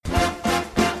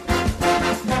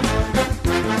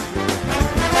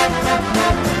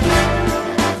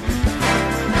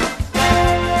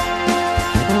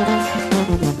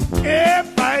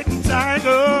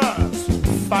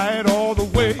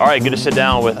All right, good to sit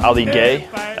down with Ali Gaye,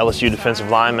 LSU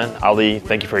defensive lineman. Ali,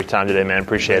 thank you for your time today, man.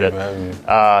 Appreciate it.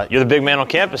 You're the big man on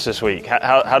campus this week.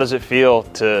 How does it feel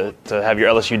to have your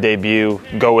LSU debut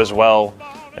go as well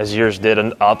as yours did?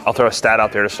 And I'll throw a stat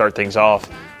out there to start things off.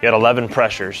 You had 11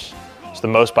 pressures. It's the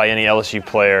most by any LSU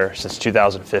player since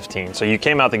 2015. So you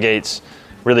came out the gates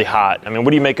really hot. I mean, what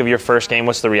do you make of your first game?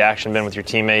 What's the reaction been with your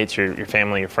teammates, your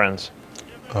family, your friends?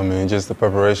 I mean, just the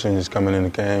preparation, just coming in the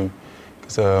game.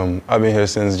 Because I've been here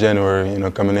since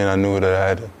January. Coming in, I knew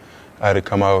that I had to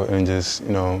come out and just,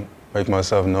 make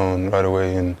myself known right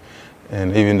away. And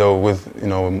even though with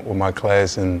my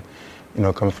class and,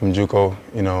 coming from JUCO,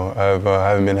 I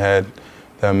haven't had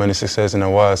that many success in a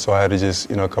while. So I had to just,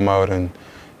 come out and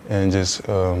just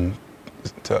to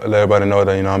let everybody know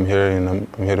that, I'm here and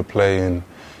I'm here to play and,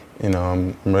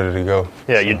 I'm ready to go.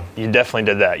 Yeah, so. You definitely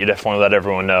did that. You definitely let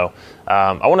everyone know.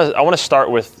 I want to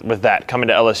start with that. Coming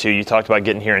to LSU, you talked about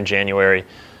getting here in January.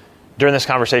 During this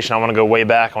conversation, I want to go way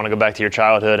back. I want to go back to your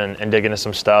childhood and dig into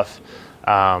some stuff.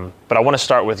 But I want to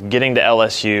start with getting to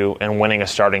LSU and winning a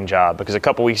starting job. Because a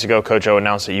couple weeks ago, Coach O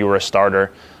announced that you were a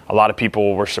starter. A lot of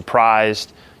people were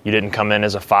surprised. You didn't come in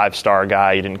as a 5-star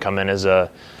guy. You didn't come in as a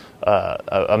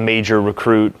major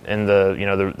recruit in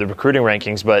the recruiting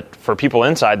rankings, but for people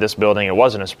inside this building, it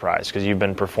wasn't a surprise because you've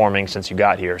been performing since you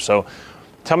got here. So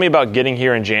tell me about getting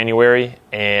here in January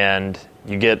and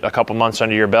you get a couple months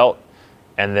under your belt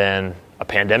and then a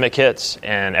pandemic hits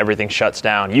and everything shuts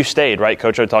down. You stayed, right?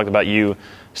 Coach O talked about you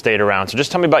stayed around. So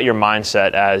just tell me about your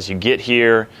mindset as you get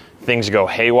here, things go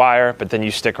haywire, but then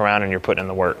you stick around and you're putting in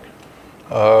the work.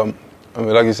 I mean,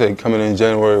 like you said, coming in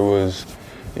January was –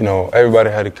 everybody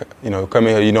had to, come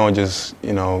in here. You don't just,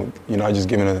 you're not just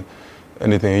giving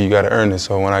anything. You got to earn it.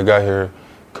 So when I got here,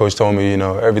 Coach told me,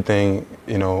 everything,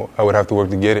 I would have to work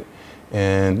to get it.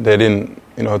 And they didn't,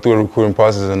 through the recruiting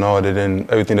process and all,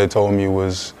 everything they told me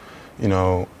was,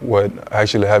 what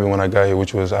actually happened when I got here,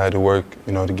 which was I had to work,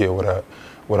 to get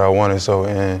what I wanted. So,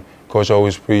 and Coach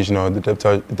always preached,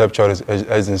 the depth chart is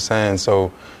as in sand.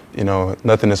 So,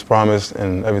 nothing is promised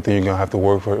and everything you're going to have to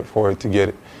work for it to get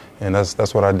it. And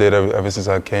that's what I did ever since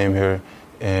I came here,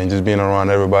 and just being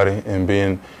around everybody and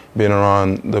being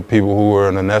around the people who were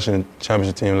in the national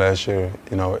championship team last year.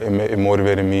 It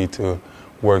motivated me to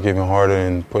work even harder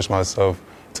and push myself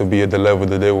to be at the level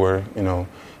that they were.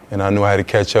 And I knew I had to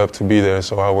catch up to be there,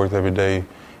 so I worked every day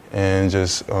and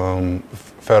just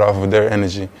fed off of their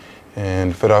energy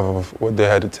and fed off of what they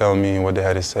had to tell me and what they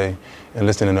had to say, and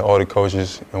listening to all the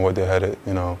coaches and what they had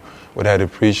to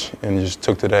preach, and just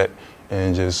took to that.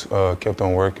 And just kept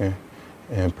on working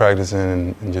and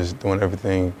practicing and just doing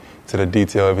everything to the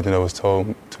detail, everything that was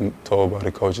told by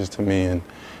the coaches to me. And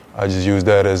I just used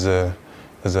that as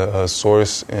a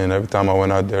source. And every time I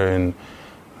went out there, and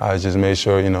I just made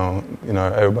sure,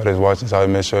 everybody's watching, so I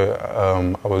made sure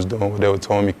I was doing what they were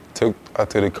telling me. I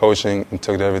took the coaching and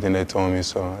took everything they told me.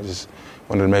 So I just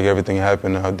wanted to make everything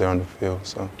happen out there on the field.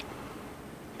 So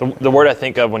the word I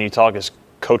think of when you talk is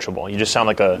coachable. You just sound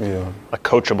like a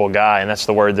coachable guy, and that's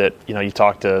the word that you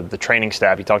talk to the training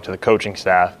staff, you talk to the coaching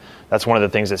staff. That's one of the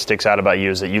things that sticks out about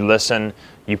you is that you listen,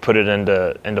 you put it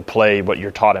into play what you're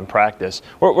taught in practice.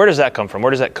 Where does that come from? Where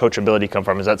does that coachability come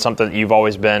from? Is that something that you've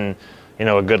always been,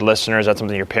 a good listener? Is that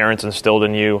something your parents instilled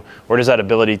in you? Where does that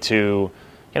ability to,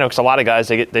 because a lot of guys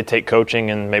they take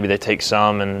coaching and maybe they take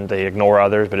some and they ignore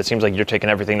others, but it seems like you're taking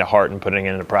everything to heart and putting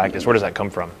it into practice. Where does that come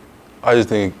from? I just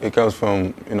think it comes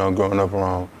from, growing up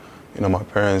around, my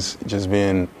parents just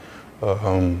being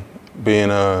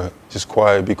just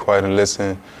quiet, be quiet and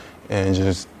listen, and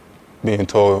just being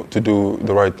told to do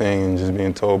the right thing, and just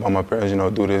being told by my parents,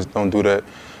 do this, don't do that.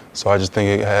 So I just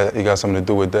think it got something to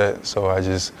do with that. So I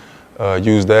just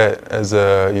use that as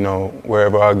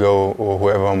wherever I go or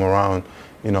whoever I'm around,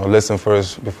 listen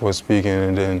first before speaking,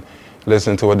 and then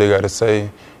listen to what they got to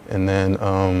say, and then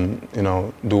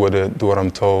do what I'm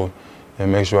told.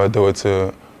 And make sure I do it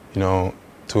to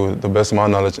the best of my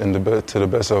knowledge and to the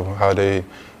best of how they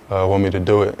want me to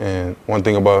do it. And one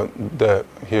thing about that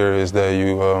here is that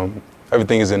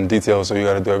everything is in detail, so you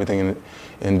got to do everything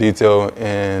in detail.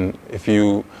 And if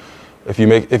you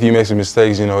make some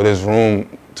mistakes, there's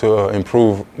room to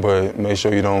improve, but make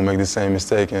sure you don't make the same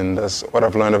mistake. And that's what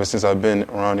I've learned ever since I've been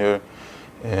around here.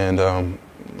 And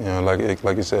like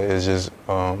you said, it's just.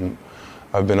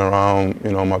 I've been around,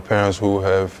 my parents who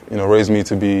have, raised me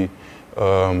to be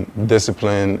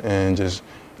disciplined and just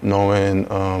knowing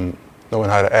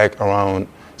how to act around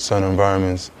certain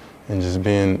environments and just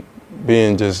being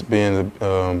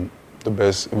the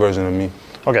best version of me.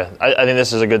 Okay, I think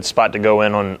this is a good spot to go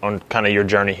in on kind of your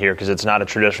journey here because it's not a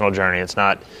traditional journey. It's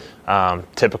not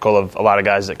typical of a lot of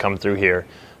guys that come through here.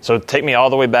 So take me all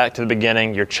the way back to the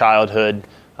beginning, your childhood.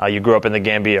 You grew up in the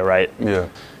Gambia, right? Yeah.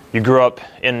 You grew up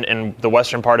in the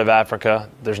western part of Africa.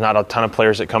 There's not a ton of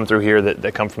players that come through here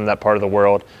that come from that part of the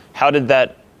world. How did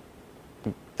that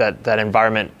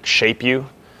environment shape you?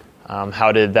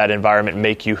 How did that environment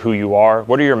make you who you are?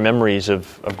 What are your memories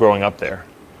of growing up there?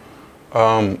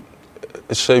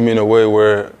 It shaped me in a way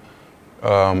where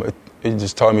it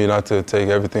just taught me not to don't take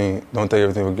everything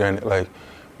for granted. Like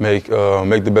make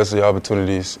the best of your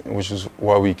opportunities, which is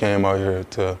why we came out here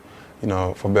to,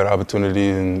 for better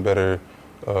opportunities and better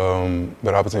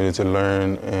opportunity to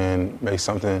learn and make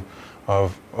something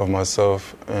of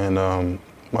myself and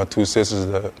my two sisters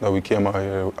that I came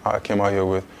out here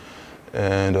with,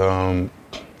 and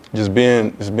just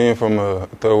being from a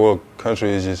third world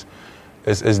country is just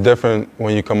it's different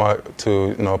when you come out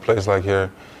to a place like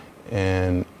here.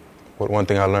 And one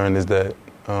thing I learned is that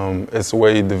it's the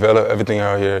way you develop everything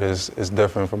out here is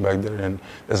different from back there, and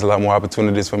there's a lot more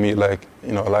opportunities for me. Like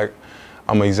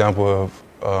I'm an example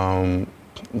of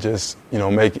just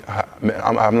I'm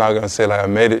not gonna say like I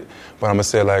made it, but I'm gonna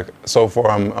say like so far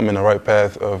I'm in the right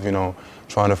path of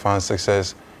trying to find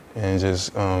success and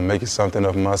just making something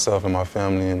of myself and my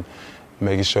family, and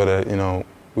making sure that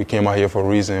we came out here for a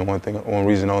reason, one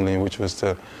reason only, which was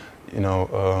to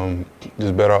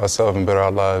just better ourselves and better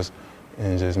our lives,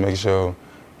 and just make sure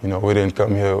we didn't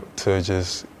come here to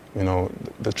just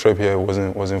the trip here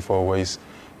wasn't for a waste.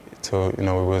 It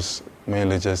was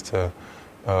mainly just to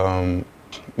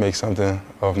make something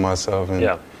of myself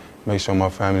and make sure my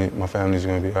family's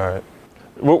going to be all right.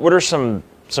 What are some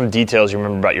details you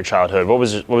remember about your childhood? What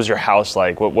was your house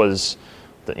like? What was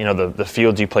the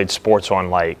fields you played sports on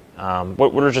like?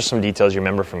 What are just some details you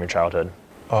remember from your childhood?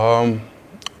 I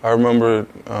remember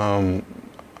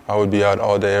I would be out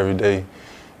all day, every day,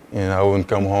 and I wouldn't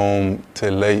come home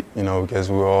till late, because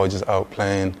we were all just out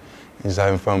playing and just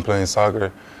having fun playing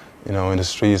soccer, in the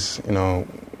streets,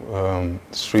 the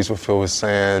streets were filled with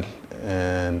sand,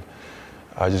 and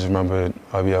I just remember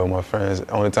I'd be out with my friends.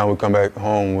 The only time we'd come back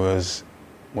home was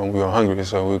when we were hungry,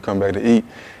 so we'd come back to eat,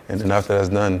 and then after that's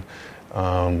done,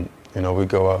 we'd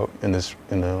go out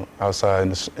outside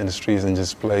in the streets and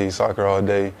just play soccer all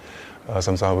day.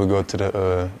 Sometimes we go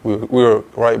to we were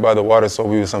right by the water, so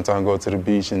we would sometimes go to the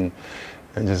beach and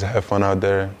just have fun out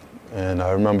there. And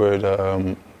I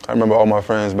remember all my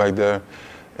friends back there,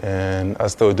 and I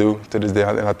still do to this day.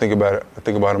 And I think about it. I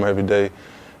think about them every day,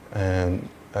 and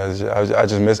I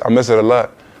miss it a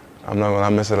lot. I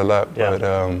miss it a lot.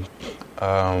 Yeah.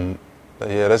 But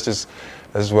yeah, that's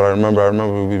what I remember. I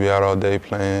remember we'd be out all day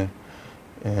playing,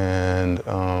 and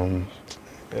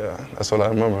yeah, that's all I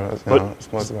remember. That's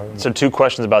most of what I remember. So 2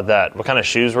 questions about that. What kind of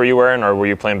shoes were you wearing, or were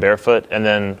you playing barefoot? And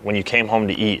then when you came home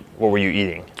to eat, what were you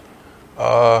eating?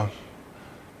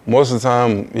 Most of the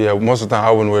time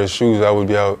I wouldn't wear shoes. I would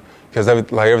be out because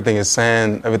everything is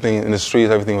sand. Everything in the streets,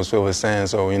 everything was filled with sand.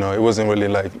 So it wasn't really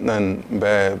like nothing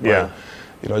bad. But, yeah.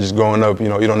 Just growing up, you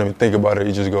don't even think about it.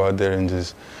 You just go out there and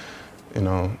just,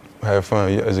 have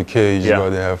fun. As a kid, you just go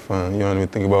out there and have fun. You don't even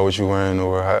think about what you're wearing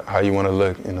or how you want to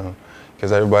look.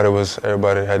 Because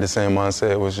everybody had the same mindset.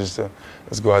 It was just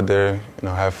let's go out there,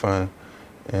 have fun,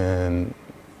 and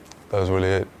that was really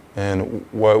it. And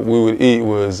what we would eat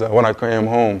was when I came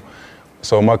home.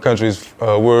 So my country's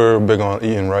we're big on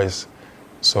eating rice.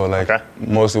 So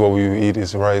mostly what we would eat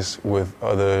is rice with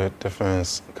other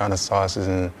different kind of sauces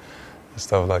and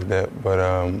stuff like that. But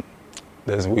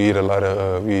we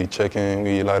eat chicken,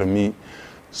 we eat a lot of meat.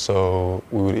 So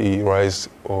we would eat rice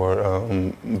or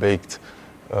baked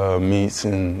meats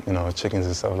and chickens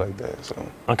and stuff like that. So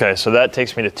okay, so that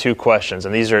takes me to 2 questions,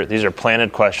 and these are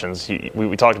planted questions.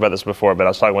 We talked about this before, but I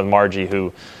was talking with Margie,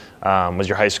 who was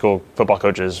your high school football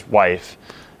coach's wife,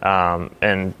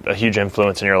 and a huge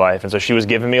influence in your life. And so she was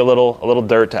giving me a little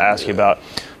dirt to ask you about.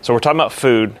 So we're talking about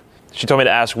food. She told me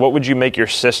to ask, what would you make your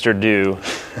sister do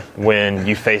when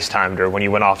you FaceTimed her when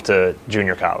you went off to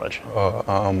junior college?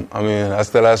 I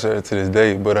still ask her to this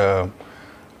day, but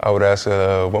I would ask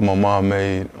her what my mom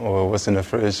made or what's in the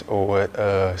fridge or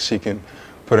what she can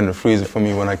put in the freezer for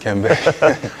me when I came back.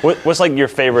 What's like your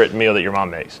favorite meal that your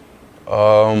mom makes?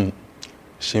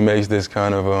 She makes this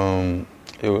kind of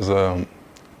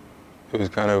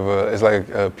it's like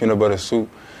a peanut butter soup.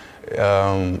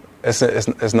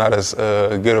 It's not as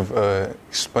good of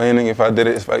explaining if I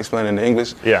explain it in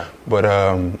English. Yeah. But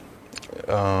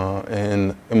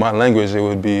in my language, it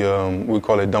would be we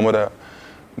call it damoda,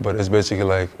 but it's basically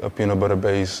like a peanut butter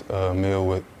based meal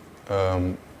with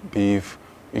beef.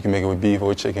 You can make it with beef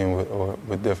or chicken or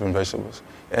with different vegetables.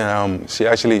 And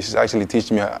she's actually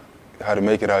teaching me how to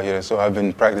make it out here. So I've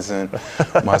been practicing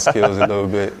my skills a little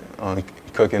bit on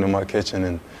cooking in my kitchen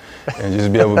and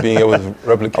just being able to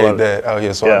replicate that out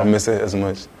here, so I don't miss it as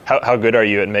much. How good are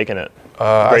you at making it?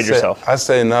 Grade yourself. I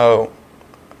say now,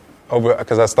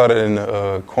 because I started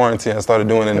in quarantine. I started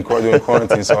doing it during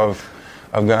quarantine, so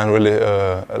I've gotten really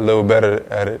a little better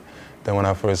at it than when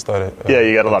I first started.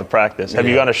 You got a lot of practice. Have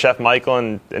you gone to Chef Michael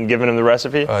and given him the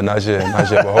recipe? Not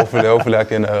yet. But hopefully I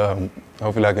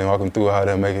can walk him through how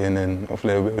to make it, and then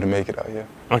hopefully I'll be able to make it out here.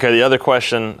 Okay. The other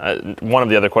question, one of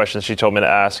the other questions she told me to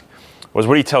ask, was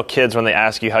what do you tell kids when they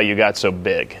ask you how you got so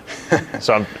big?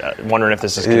 So I'm wondering if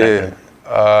this is connected.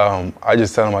 I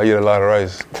just tell them I eat a lot of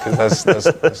rice, because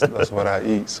that's what I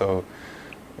eat. So,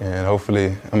 and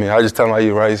hopefully, I just tell them I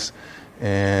eat rice,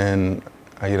 and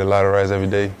I eat a lot of rice every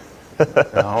day.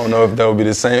 I don't know if that would be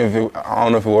the same. I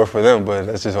don't know if it worked for them, but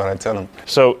that's just what I tell them.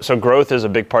 So growth is a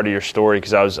big part of your story,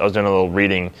 because I was doing a little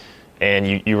reading,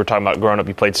 and you were talking about growing up.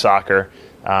 You played soccer.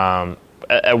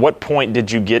 At what point did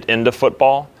you get into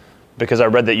football? Because I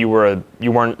read that you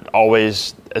weren't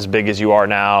always as big as you are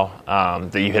now.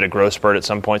 That you hit a growth spurt at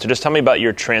some point. So just tell me about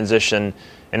your transition,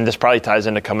 and this probably ties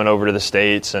into coming over to the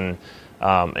States and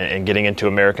getting into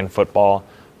American football.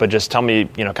 But just tell me,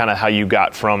 kind of how you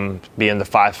got from being the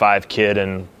 5'5" kid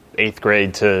in 8th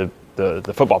grade to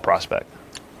the football prospect.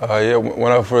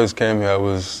 When I first came here, I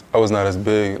was not as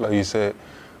big, like you said.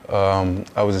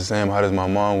 I was the same height as my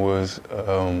mom was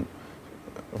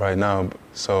right now.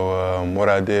 So what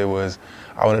I did was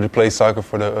I wanted to play soccer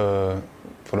for the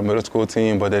middle school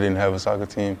team, but they didn't have a soccer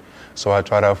team. So I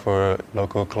tried out for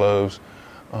local clubs,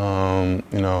 for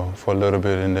a little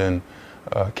bit, and then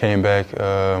came back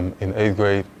in 8th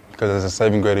grade, because as a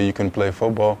 7th grader you can play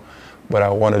football, but I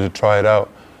wanted to try it out.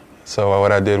 So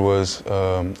what I did was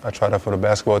I tried out for the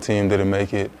basketball team, didn't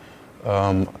make it.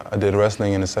 I did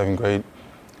wrestling in the 7th grade,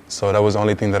 so that was the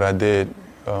only thing that I did.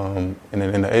 And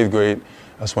then in the 8th grade,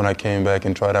 that's when I came back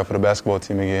and tried out for the basketball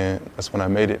team again. That's when I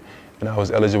made it, and I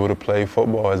was eligible to play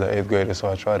football as an 8th grader, so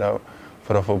I tried out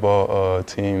for the football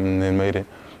team and then made it.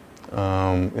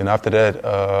 And after that,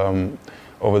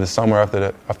 over the summer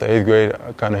after 8th grade,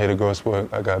 I kind of hit a growth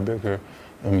spurt. I got bigger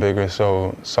and bigger.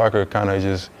 So soccer kind of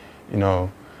just,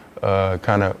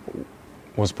 kind of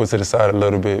was put to the side a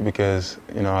little bit, because,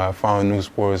 I found new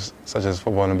sports such as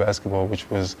football and basketball, which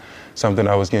was something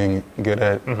I was getting good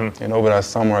at. Mm-hmm. And over that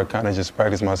summer, I kind of just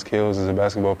practiced my skills as a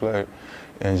basketball player,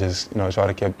 and just,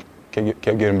 try to kept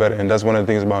getting better. And that's one of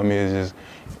the things about me, is just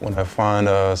when I find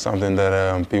something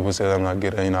that people say that I'm not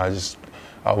good at,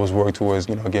 I always work towards,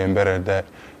 getting better at that,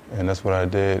 and that's what I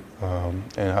did.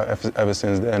 Ever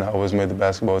since then, I always made the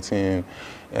basketball team,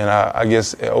 and I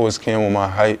guess it always came with my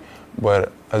height,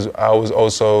 but I was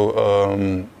also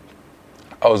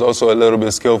a little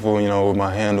bit skillful, with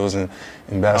my handles in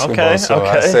basketball. Okay, so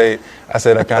okay. I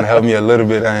say that kind of helped me a little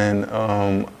bit, and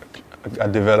I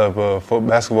developed a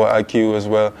basketball IQ as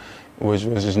well, which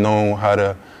was just knowing how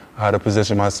to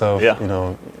position myself, in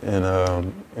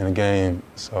a game.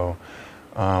 So.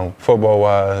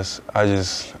 Football-wise, I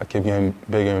kept getting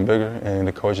bigger and bigger, and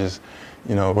the coaches,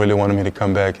 really wanted me to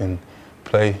come back and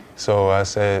play. So I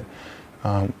said,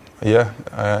 and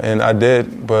I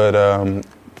did, but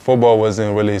football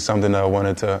wasn't really something that I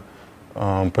wanted to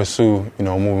pursue,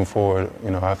 moving forward,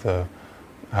 after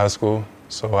high school.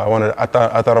 So I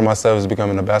thought of myself as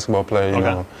becoming a basketball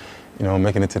player,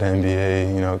 making it to the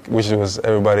NBA, which was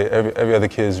every other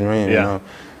kid's dream,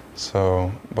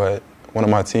 So, but one of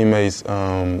my teammates,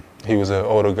 he was an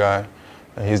older guy,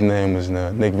 and his name was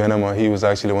Nick Venema. He was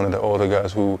actually one of the older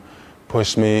guys who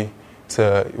pushed me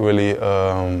to really,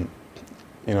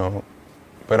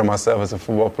 better myself as a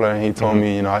football player. And he told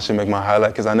me, I should make my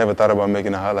highlight, because I never thought about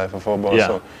making a highlight for football. Yeah.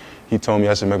 So he told me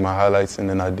I should make my highlights, and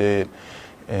then I did.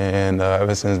 And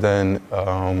ever since then,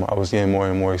 I was getting more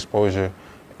and more exposure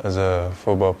as a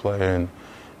football player,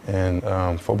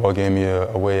 and football gave me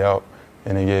a way out.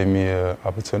 And it gave me an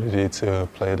opportunity to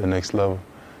play at the next level.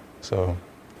 So,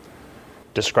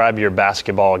 describe your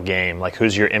basketball game. Like,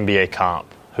 who's your NBA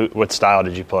comp? What style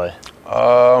did you play?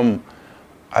 I'm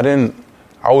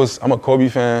a Kobe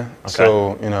fan. Okay.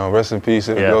 So, rest in peace.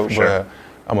 For sure. But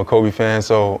I'm a Kobe fan.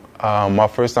 So, my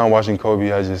first time watching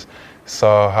Kobe, I just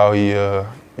saw how he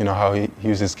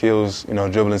used his skills,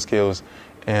 dribbling skills.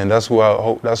 And that's who I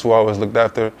always looked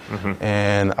after. Mm-hmm.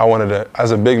 And I wanted to,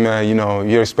 as a big man,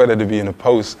 you're expected to be in the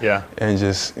post and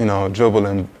just, dribble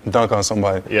and dunk on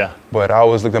somebody. Yeah. But I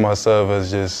always looked at myself as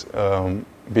just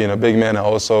being a big man, and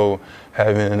also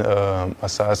having a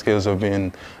side skills of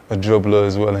being a dribbler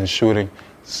as well and shooting.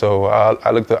 So I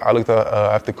looked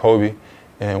after Kobe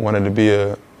and wanted to be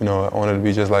I wanted to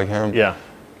be just like him. Yeah.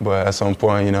 But at some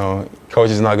point, you know, coach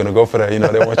is not going to go for that. You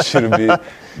know, they want you to be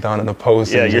down in the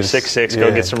post. Yeah, you're 6'6",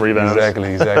 go get some rebounds.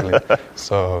 Exactly.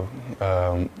 So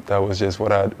that was just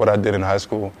what I did in high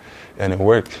school, and it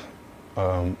worked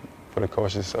for the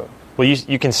coaches. So. Well,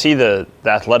 you can see the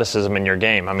athleticism in your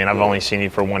game. I mean, I've only seen you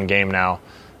for one game now,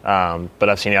 but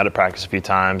I've seen you out of practice a few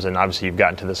times, and obviously you've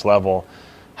gotten to this level.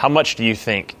 How much do you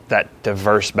think that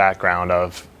diverse background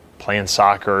of playing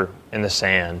soccer in the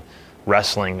sand,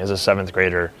 wrestling as a 7th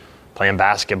grader, playing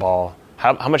basketball,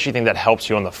 how much do you think that helps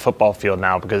you on the football field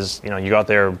now? Because, you know, you go out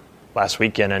there last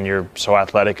weekend and you're so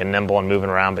athletic and nimble and moving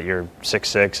around, but you're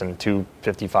 6'6" and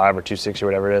 255 or 260 or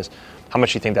whatever it is. How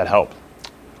much do you think that helped?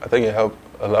 I think it helped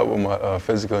a lot with my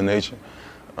physical nature,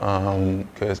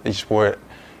 because each sport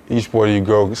you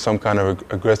grow some kind of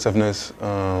aggressiveness.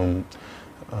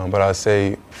 But I'd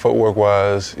say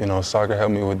footwork-wise, you know, soccer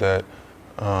helped me with that.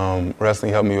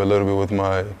 Wrestling helped me a little bit with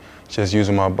just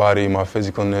using my body, my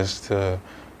physicalness to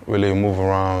really move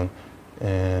around.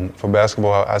 And for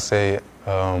basketball, I say,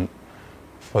 for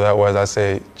that wise, I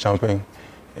say jumping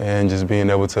and just being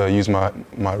able to use my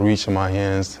reach in my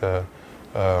hands to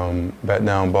bat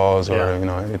down balls or, you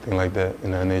know, anything like that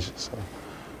in that nature. So.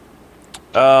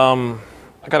 I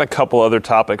got a couple other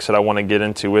topics that I want to get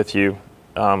into with you.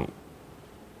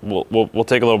 We'll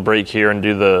take a little break here and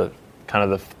do the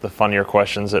kind of the funnier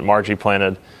questions that Margie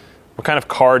planted. What kind of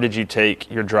car did you take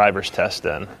your driver's test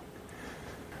in?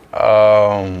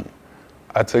 I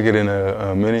took it in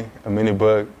a mini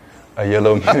bug, a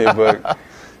yellow mini bug,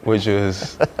 which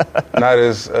was not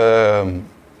as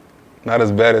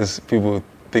bad as people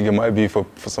think it might be for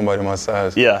somebody my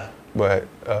size. Yeah. But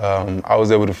I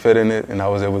was able to fit in it, and I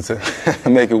was able to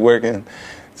make it work and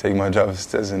take my driver's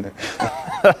test in it.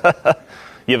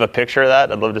 You have a picture of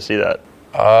that? I'd love to see that.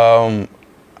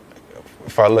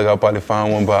 If I look, I'll probably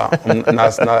find one, but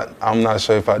I'm not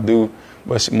sure if I do.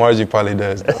 But Margie probably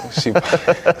does, though. She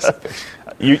probably has a picture.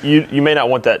 You may not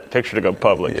want that picture to go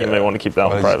public. Yeah. You may want to keep that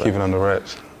one private. Keep it under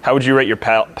wraps. How would you rate your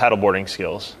paddleboarding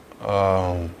skills?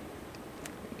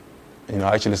 You know,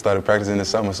 I actually started practicing this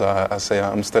summer, so I say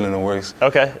I'm still in the works.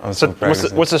 Okay. So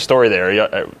what's the story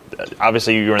there?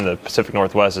 Obviously, you were in the Pacific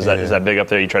Northwest. Is that big up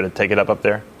there? You try to take it up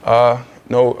there?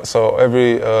 No. So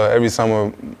every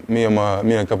summer, me and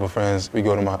a couple of friends, we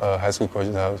go to my high school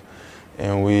coach's house,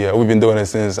 and we've been doing it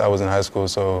since I was in high school.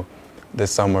 So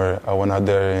this summer, I went out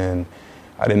there and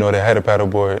I didn't know they had a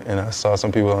paddleboard, and I saw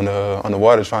some people on the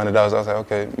water trying it out. So I was like,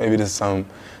 okay, maybe this is something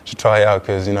I should try out,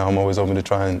 because you know I'm always open to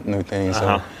trying new things.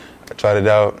 So I tried it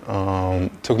out.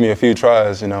 Took me a few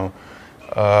tries, you know,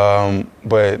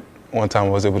 but one time I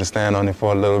was able to stand on it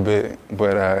for a little bit,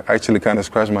 but I actually kind of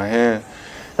scratched my hand,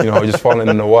 you know, just falling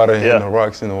in the water, hitting the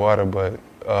rocks in the water. But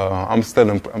I'm still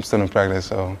in practice,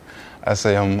 so I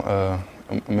say I'm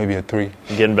maybe a 3.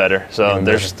 Getting better. So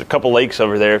there's a couple lakes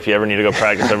over there if you ever need to go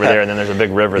practice over there, and then there's a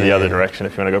big river the other direction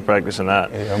if you want to go practice in that.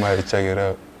 Yeah, I might have to check it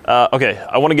out. Okay,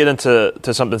 I want to get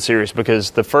into something serious,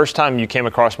 because the first time you came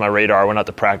across my radar, I went out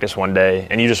to practice one day,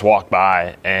 and you just walked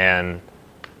by, and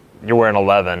you're wearing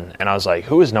 11, and I was like,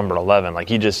 who is number 11? Like,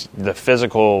 the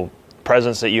physical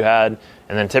presence that you had,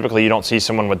 and then typically you don't see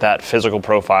someone with that physical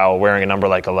profile wearing a number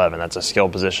like 11. That's a skill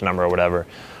position number or whatever.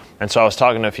 And so I was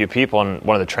talking to a few people, and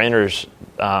one of the trainers,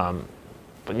 we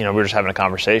were just having a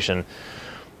conversation,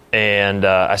 and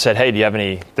I said, hey, do you have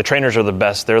any – the trainers are the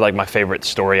best. They're like my favorite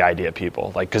story idea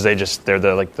people, like, because they're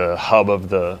the hub of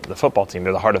the football team.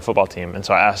 They're the heart of the football team. And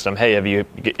so I asked them, hey, have you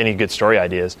any good story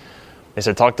ideas? They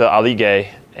said, talk to Ali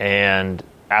Gay and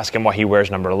ask him why he wears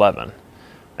number 11.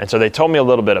 And so they told me a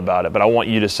little bit about it, but I want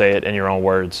you to say it in your own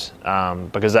words,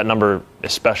 because that number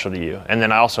is special to you. And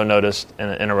then I also noticed,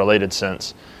 in a related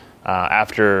sense,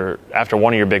 after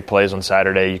one of your big plays on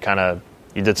Saturday, you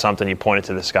did something, you pointed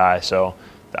to the sky. So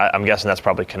I'm guessing that's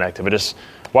probably connected. But just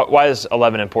why is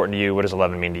 11 important to you? What does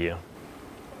 11 mean to you?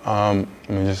 I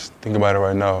mean, just think about it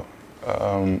right now.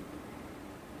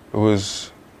 It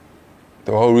was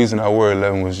the whole reason I wore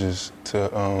 11 was just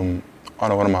to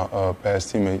honor one of my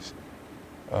past teammates.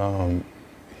 I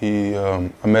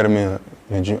met him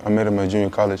in junior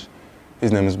college.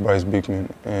 His name is Bryce Beekman,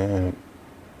 and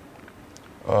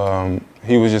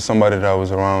he was just somebody that I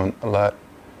was around a lot,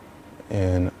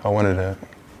 and I wanted to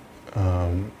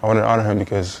honor him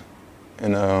because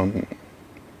in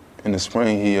the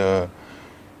spring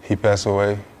he passed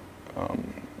away.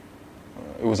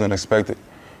 It was unexpected,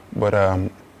 but I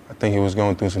think he was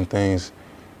going through some things,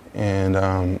 and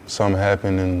something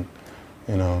happened, and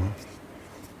we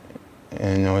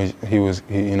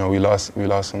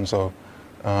lost him. So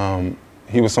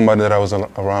he was somebody that I was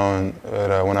around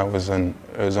when I was in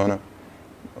Arizona,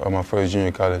 my first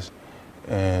junior college,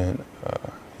 and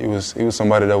he was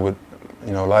somebody that would,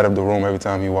 light up the room every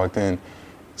time he walked in.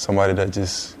 Somebody that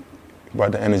just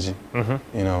brought the energy,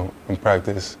 in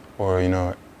practice or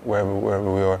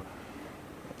wherever we are.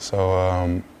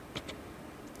 So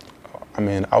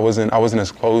I wasn't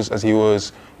as close as he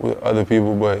was with other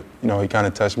people, but he kind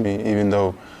of touched me, even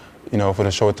though for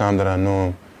the short time that I knew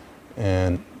him.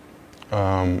 And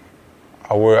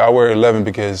I wear 11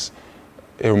 because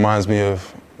it reminds me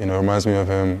of him, and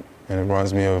it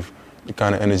reminds me of the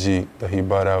kind of energy that he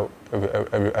brought out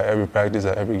every practice,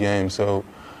 at every game. So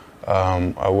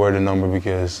I wear the number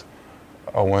because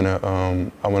I wanna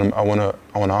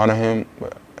honor him,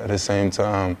 but at the same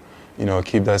time,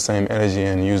 keep that same energy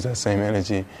and use that same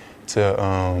energy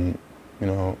to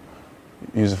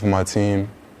use it for my team,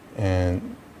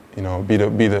 and be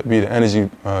the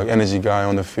energy guy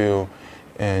on the field,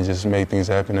 and just make things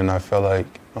happen. And I felt like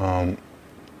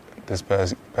this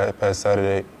past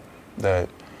Saturday that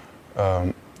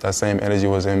that same energy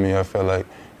was in me. I feel like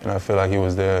he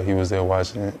was there. He was there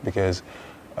watching it, because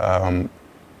I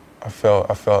felt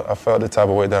the type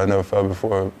of way that I never felt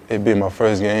before. It being my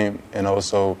first game, and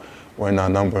also wearing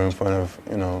that number in front of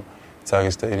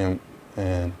Tiger Stadium,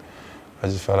 and I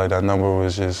just felt like that number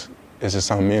was just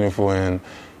something meaningful, and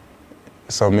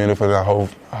something meaningful. And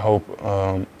I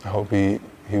hope he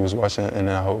was watching, and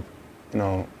I hope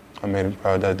I made him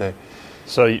proud that day.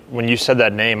 So when you said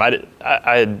that name, I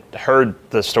had heard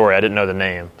the story. I didn't know the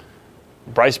name.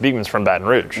 Bryce Beekman's from Baton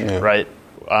Rouge, yeah. Right?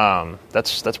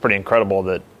 That's pretty incredible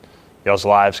that y'all's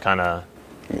lives kind of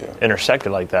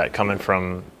intersected like that, coming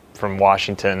from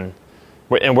Washington.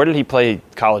 And where did he play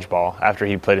college ball after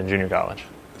he played in junior college?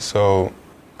 So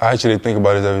I actually think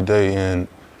about it every day, and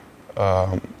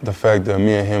the fact that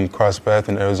me and him crossed paths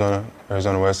in Arizona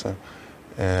Western,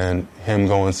 and him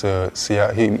going to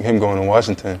Seattle, him going to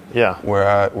Washington, where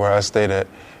I stayed at,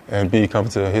 and be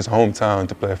coming to his hometown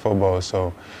to play football.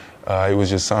 So it was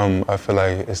just something. I feel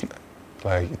like it's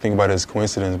like, you think about it as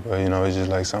coincidence, but it's just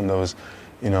like something that was,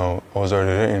 was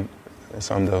already in,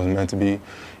 something that was meant to be.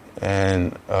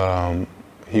 And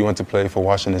he went to play for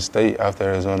Washington State after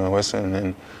Arizona Western,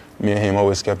 and me and him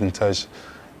always kept in touch.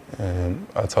 And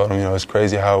I told him, it's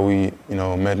crazy how we,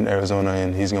 met in Arizona,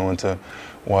 and he's going to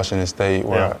Washington State,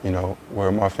 where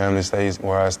where my family stays,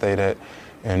 where I stayed at,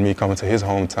 and me coming to his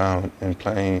hometown and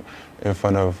playing in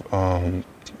front of,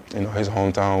 his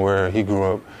hometown where he grew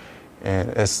up. And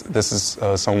this is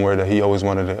somewhere that he always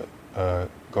wanted to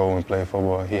go and play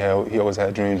football. He always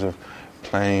had dreams of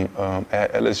playing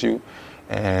at LSU,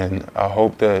 and I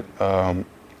hope that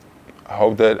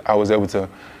I was able to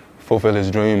fulfill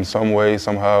his dream some way,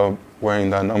 somehow, wearing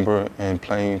that number and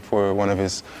playing for one of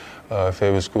his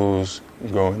favorite schools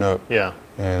growing up. Yeah.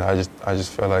 And I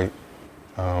just felt like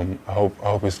I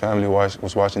hope his family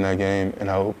was watching that game, and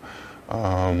I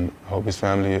hope his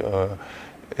family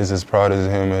is as proud as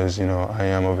him as I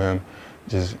am of him.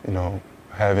 Just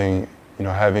having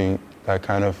that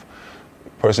kind of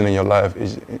person in your life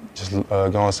is just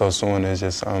gone so soon. Is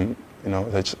just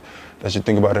that you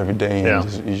think about every day,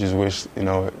 and you just wish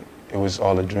it was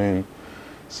all a dream.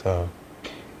 So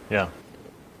yeah.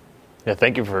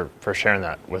 Thank you for sharing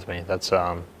that with me. That's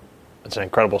an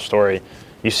incredible story.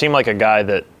 You seem like a guy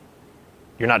that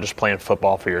you're not just playing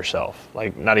football for yourself,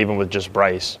 like not even with just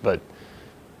Bryce, but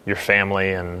your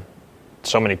family and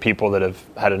so many people that have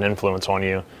had an influence on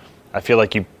you. I feel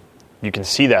like you can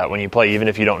see that when you play, even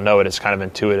if you don't know it. It's kind of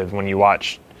intuitive. When you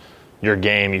watch your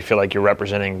game, you feel like you're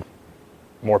representing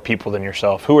more people than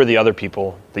yourself. Who are the other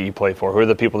people that you play for? Who are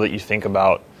the people that you think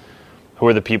about? Who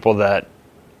are the people that,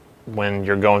 when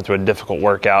you're going through a difficult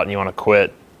workout and you want to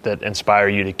quit, that inspire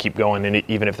you to keep going, and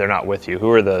even if they're not with you?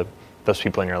 Who are those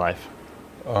people in your life?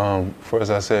 First,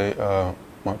 I say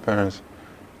my parents.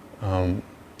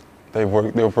 They've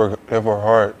worked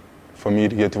hard for me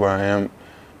to get to where I am,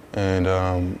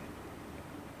 and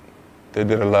they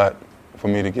did a lot for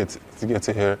me to get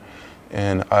to here.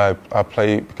 And I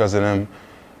played because of them,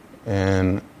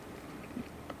 and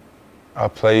I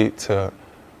played to,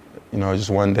 just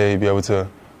one day be able to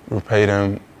repay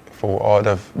them for all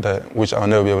that which I'll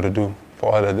never be able to do,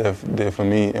 for all that they did for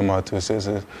me and my two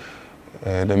sisters.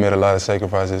 And they made a lot of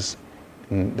sacrifices,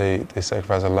 and they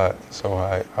sacrificed a lot. So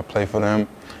I play for them.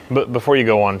 But before you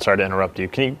go on, sorry to interrupt you.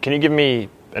 Can you give me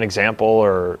an example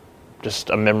or just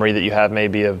a memory that you have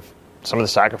maybe of some of the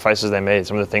sacrifices they made,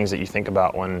 some of the things that you think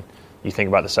about when you think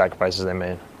about the sacrifices they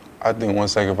made? I think one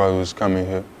sacrifice was coming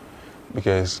here,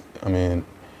 because if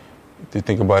you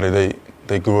think about it,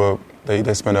 they grew up, they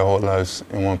spent their whole lives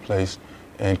in one place,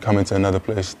 and coming to another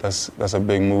place, that's a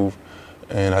big move.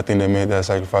 And I think they made that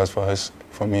sacrifice for us,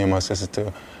 for me and my sister,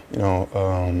 to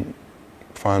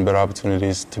find better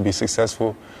opportunities to be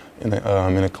successful in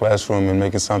the classroom and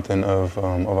making something of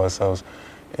ourselves.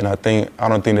 And I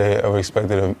don't think they ever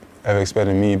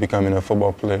expected me becoming a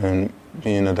football player and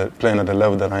playing at the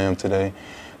level that I am today.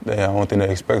 I don't think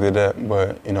they expected that,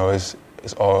 but it's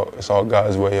all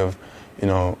God's way of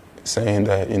saying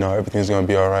that everything's going to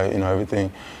be all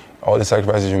right. All the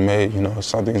sacrifices you made,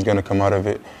 something's going to come out of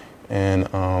it. And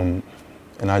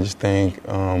I just think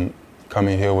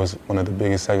coming here was one of the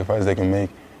biggest sacrifices they can make,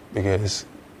 because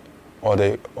all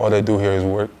they do here is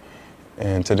work.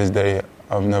 And to this day,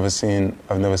 I've never seen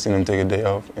them take a day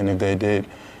off. And if they did,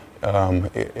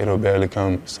 it'll barely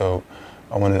come. So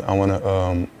I want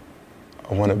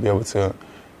to be able to,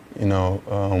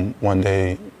 one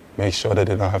day make sure that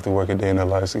they don't have to work a day in their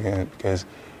lives again, because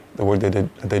the work that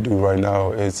they do right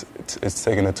now it's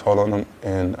taking a toll on them,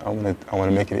 and I want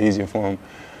to make it easier for them.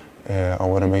 And I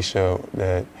want to make sure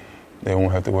that they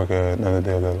won't have to work another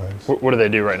day of their lives. What do they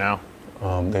do right now?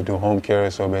 They do home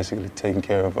care, so basically taking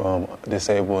care of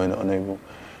disabled and unable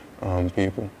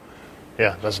people.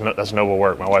 Yeah, that's noble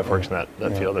work. My wife works in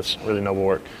that field. That's really noble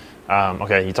work.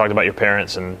 Okay, you talked about your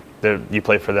parents, and you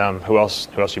play for them. Who else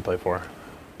do you play for?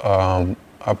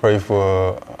 I play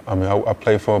for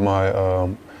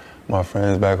my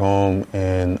friends back home,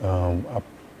 and I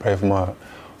play for my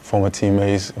former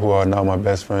teammates who are now my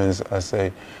best friends, I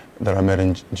say, that I met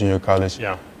in junior college.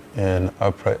 Yeah. And I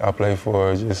play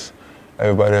for just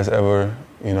everybody that's ever,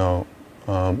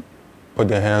 put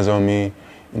their hands on me.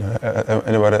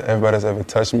 Everybody that's ever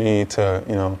touched me,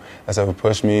 that's ever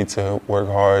pushed me to work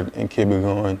hard and keep it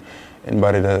going.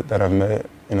 Anybody that I've met,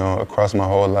 across my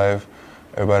whole life.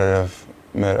 Everybody that I've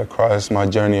met across my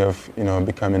journey of,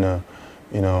 becoming a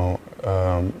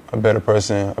better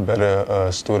person, a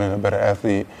better student, a better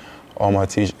athlete. All my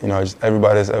teachers, just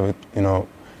everybody that's ever,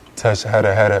 touched had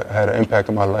an impact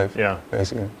on my life. Yeah.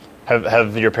 Basically.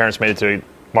 Have your parents made it to?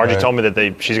 Margie told me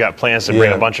that she's got plans to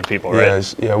bring a bunch of people,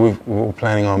 right? Yeah, we're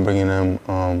planning on bringing them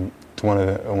to one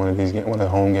of the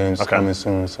home games coming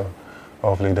soon. So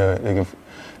hopefully they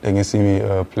can see me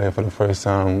play for the first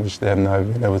time, which they have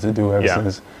not been able to do ever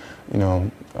since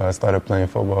I started playing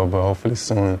football. But hopefully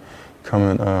soon,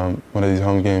 coming one of these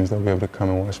home games, they'll be able to come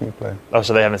and watch me play. Oh,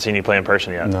 so they haven't seen you play in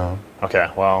person yet? No. Okay,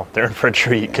 well, they're in for a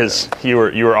treat, because you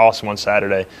were awesome on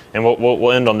Saturday. And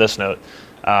we'll end on this note.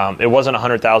 It wasn't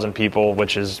 100,000 people,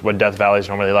 which is what Death Valley is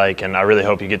normally like, and I really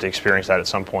hope you get to experience that at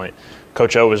some point.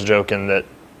 Coach O was joking that,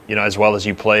 as well as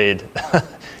you played,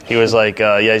 he was like,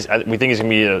 we think he's going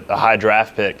to be a high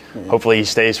draft pick. Mm-hmm. Hopefully he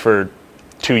stays for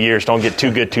 2 years. Don't get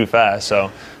too good too fast.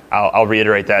 So I'll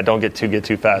reiterate that. Don't get too good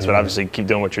too fast, but obviously keep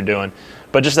doing what you're doing.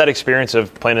 But just that experience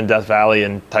of playing in Death Valley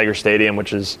and Tiger Stadium,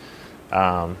 which is,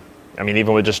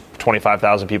 even with just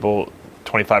 25,000 people,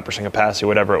 25% capacity,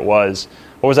 whatever it was,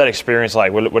 what was that experience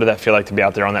like? What did that feel like to be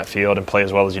out there on that field and play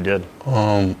as well as you did?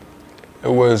 It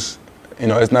was,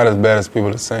 it's not as bad as people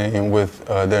are saying with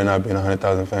there not being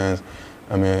 100,000 fans.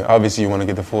 Obviously you want to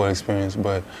get the full experience,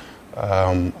 but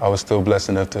I was still blessed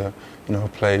enough to,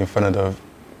 play in front of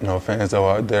the, fans that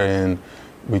were out there, and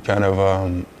we kind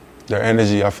of, their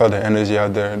energy, I felt their energy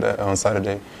out there on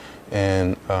Saturday,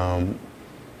 and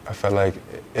I felt like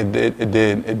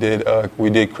we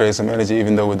did create some energy,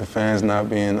 even though with the fans not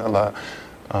being a lot.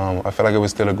 I felt like it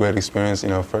was still a great experience,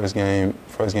 first game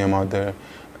out there.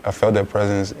 I felt their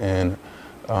presence, and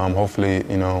hopefully,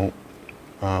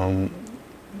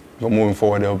 moving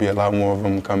forward, there'll be a lot more of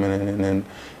them coming in, and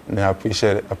I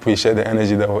appreciate the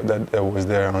energy that was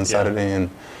there on Saturday, and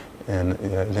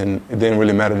it didn't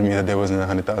really matter to me that there wasn't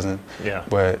 100,000. Yeah.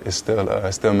 But it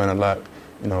still meant a lot,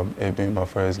 it being my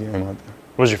first game out there.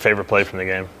 What was your favorite play from the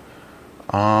game?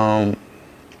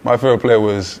 My favorite play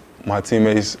was my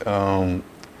teammates,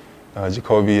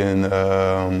 Jacoby and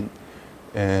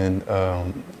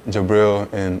Jabril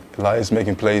and Elias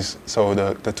making plays. So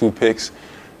the two picks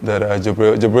that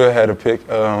Jabril had a pick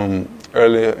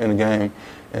earlier in the game,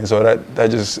 and so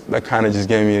that kind of just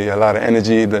gave me a lot of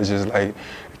energy. That's just like,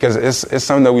 because it's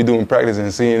something that we do in practice,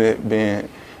 and seeing it being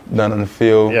done on the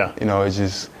field,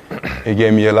 it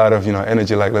gave me a lot of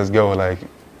energy. Like, let's go, like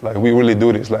we really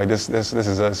do this. Like this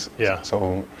is us. Yeah.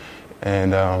 So,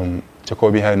 and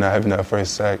Jacoby not having that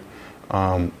first sack,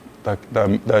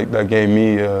 that gave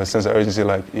me a sense of urgency.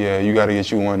 Like, you got to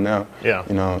get you one now.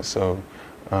 Yeah. So.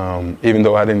 Even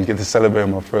though I didn't get to celebrate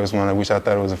my first one, I wish I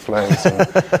thought it was a flag. So.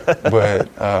 But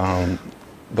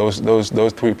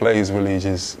those three plays really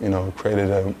just created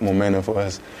a momentum for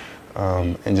us,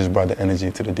 and just brought the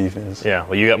energy to the defense. Yeah,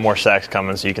 well, you got more sacks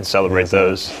coming, so you can celebrate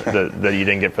those that you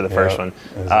didn't get for the first one.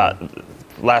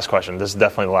 Last question. This is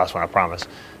definitely the last one, I promise.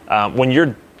 When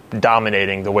you're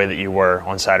dominating the way that you were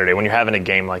on Saturday, when you're having a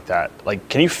game like that, like,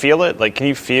 can you feel it? Like, can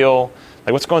you feel,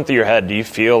 like, what's going through your head? Do you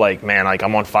feel like, man, like,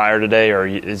 I'm on fire today, or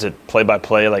is it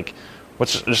play-by-play? Like,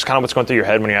 what's going through your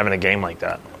head when you're having a game like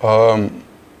that? I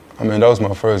mean, that was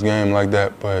my first game like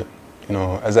that, but, you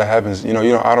know, as that happens, you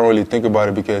know, I don't really think about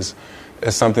it because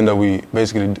it's something that we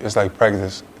basically, it's like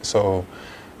practice. So,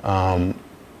 and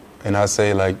I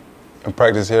say, like, in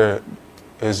practice here,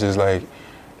 it's just like,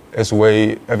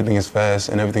 everything is fast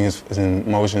and everything is in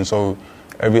motion. So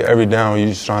every down, you're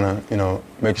just trying to, you know,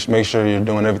 make sure you're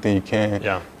doing everything you can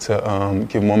to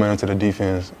give momentum to the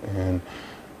defense.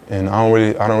 And I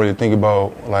don't really think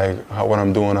about like what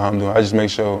I'm doing, how I'm doing. I just make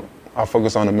sure I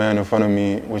focus on the man in front of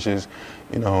me, which is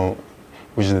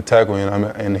the tackle,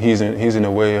 and he's in the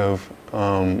way of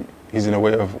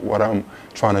what I'm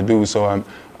trying to do. So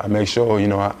I make sure, you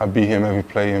know, I beat him every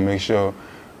play and make sure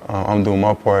I'm doing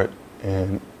my part,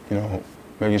 and, you know,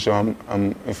 making sure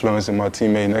I'm influencing my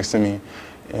teammate next to me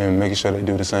and making sure they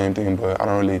do the same thing. But I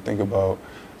don't really think about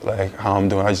like how I'm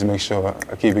doing. I just make sure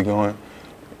I keep it going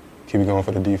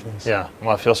for the defense. Yeah,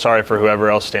 well, I feel sorry for whoever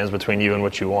else stands between you and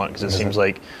what you want, because it seems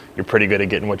like you're pretty good at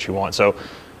getting what you want. So,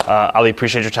 Ali,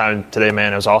 appreciate your time today,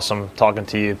 man. It was awesome talking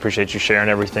to you. Appreciate you sharing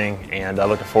everything, and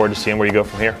looking forward to seeing where you go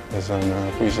from here. Yes, man. I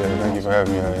appreciate it. Thank you for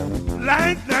having me.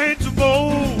 Like nights of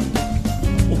old,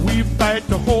 we fight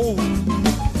to hold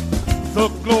the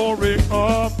glory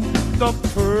of the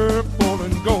purple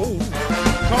and gold.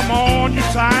 Come on, you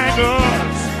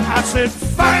Tigers. I said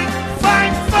fight,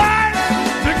 fight, fight.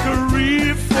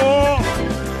 Victory for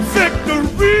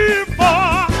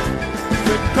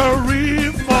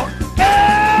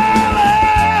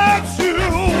LSU.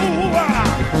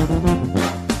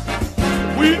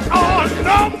 We are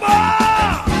number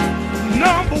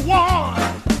one.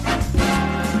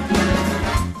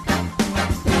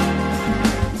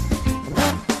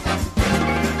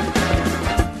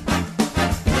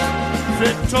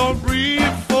 Victory